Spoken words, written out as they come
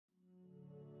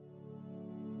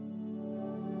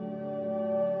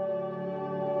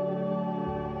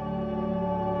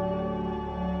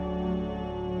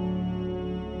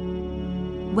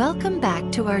Welcome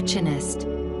back to Archinist.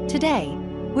 Today,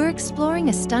 we're exploring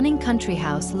a stunning country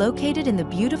house located in the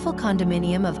beautiful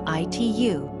condominium of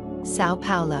ITU, Sao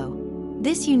Paulo.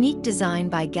 This unique design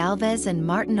by Galvez and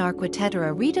Martin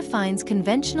Arquitectura redefines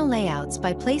conventional layouts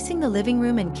by placing the living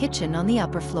room and kitchen on the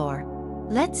upper floor.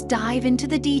 Let's dive into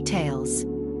the details.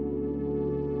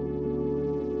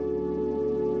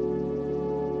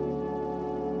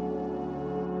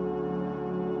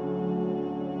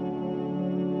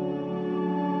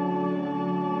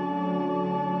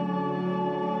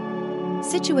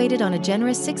 Situated on a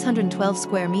generous 612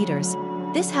 square meters,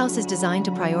 this house is designed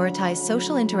to prioritize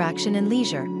social interaction and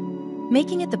leisure,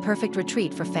 making it the perfect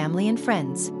retreat for family and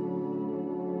friends.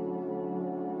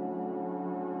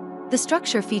 The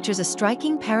structure features a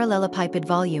striking parallelepiped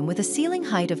volume with a ceiling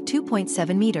height of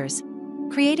 2.7 meters,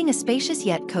 creating a spacious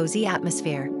yet cozy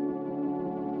atmosphere.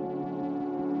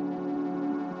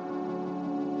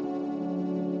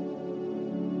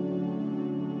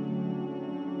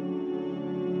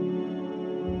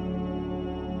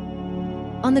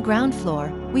 On the ground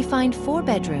floor, we find 4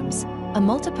 bedrooms, a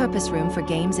multipurpose room for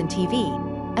games and TV,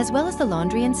 as well as the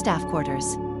laundry and staff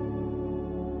quarters.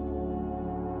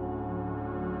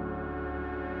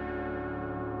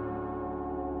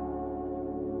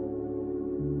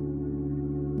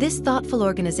 This thoughtful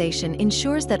organization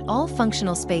ensures that all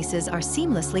functional spaces are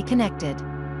seamlessly connected.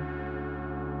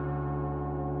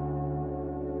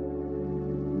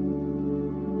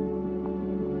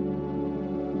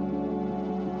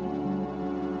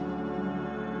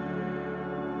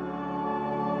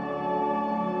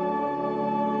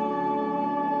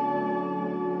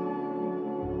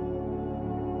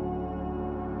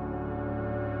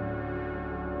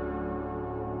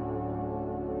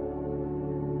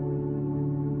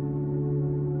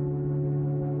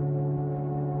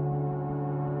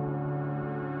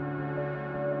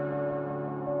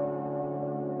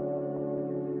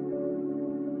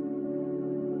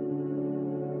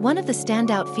 One of the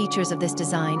standout features of this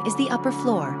design is the upper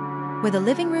floor, where the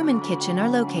living room and kitchen are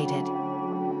located.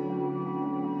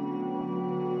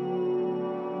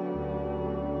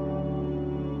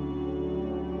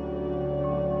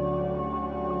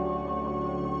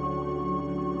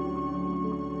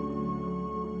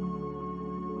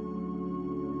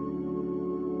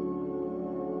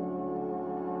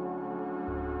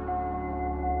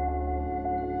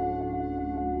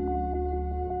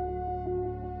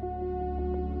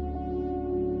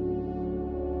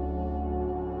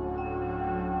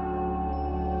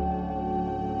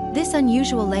 This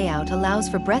unusual layout allows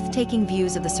for breathtaking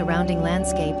views of the surrounding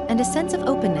landscape and a sense of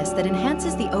openness that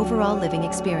enhances the overall living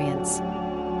experience.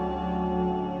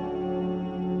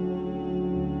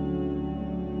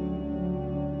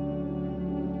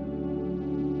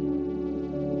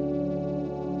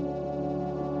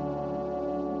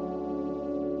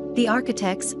 The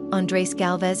architects, Andrés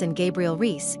Galvez and Gabriel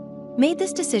Reis, made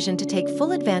this decision to take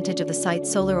full advantage of the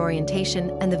site's solar orientation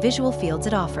and the visual fields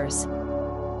it offers.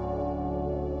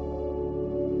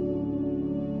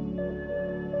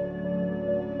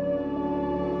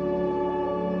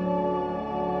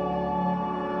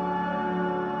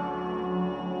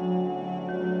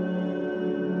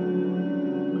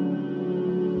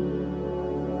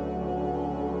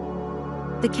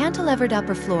 The cantilevered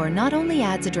upper floor not only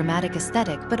adds a dramatic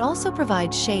aesthetic but also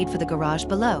provides shade for the garage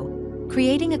below,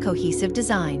 creating a cohesive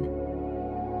design.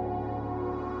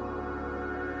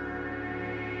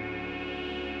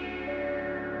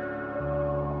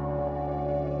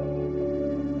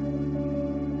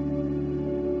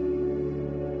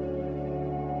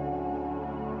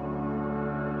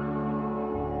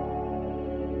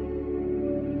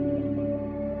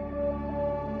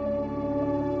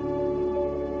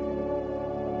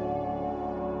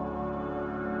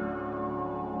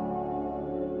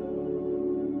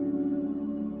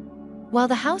 While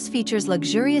the house features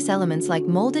luxurious elements like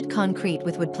molded concrete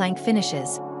with wood plank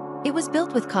finishes, it was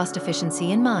built with cost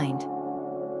efficiency in mind.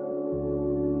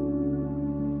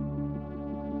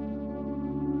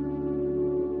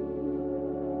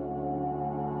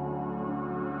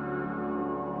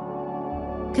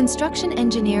 Construction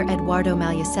engineer Eduardo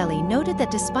Magliaselli noted that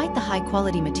despite the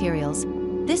high-quality materials,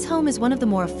 this home is one of the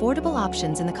more affordable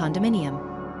options in the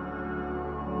condominium.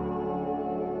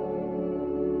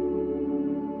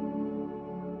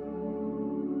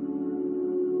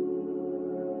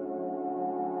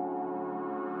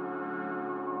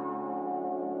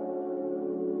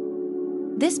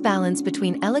 This balance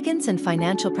between elegance and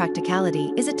financial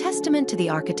practicality is a testament to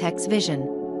the architect's vision.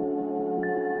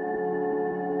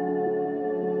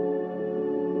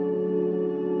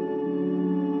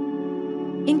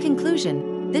 In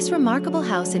conclusion, This remarkable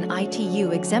house in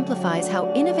ITU exemplifies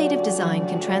how innovative design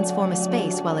can transform a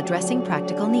space while addressing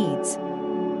practical needs.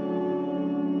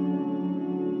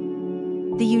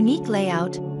 The unique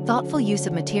layout, thoughtful use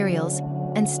of materials,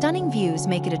 and stunning views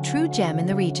make it a true gem in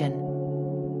the region.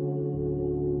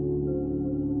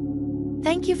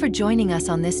 Thank you for joining us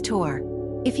on this tour.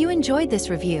 If you enjoyed this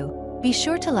review, be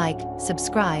sure to like,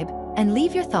 subscribe, and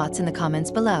leave your thoughts in the comments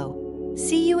below.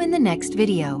 See you in the next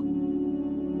video.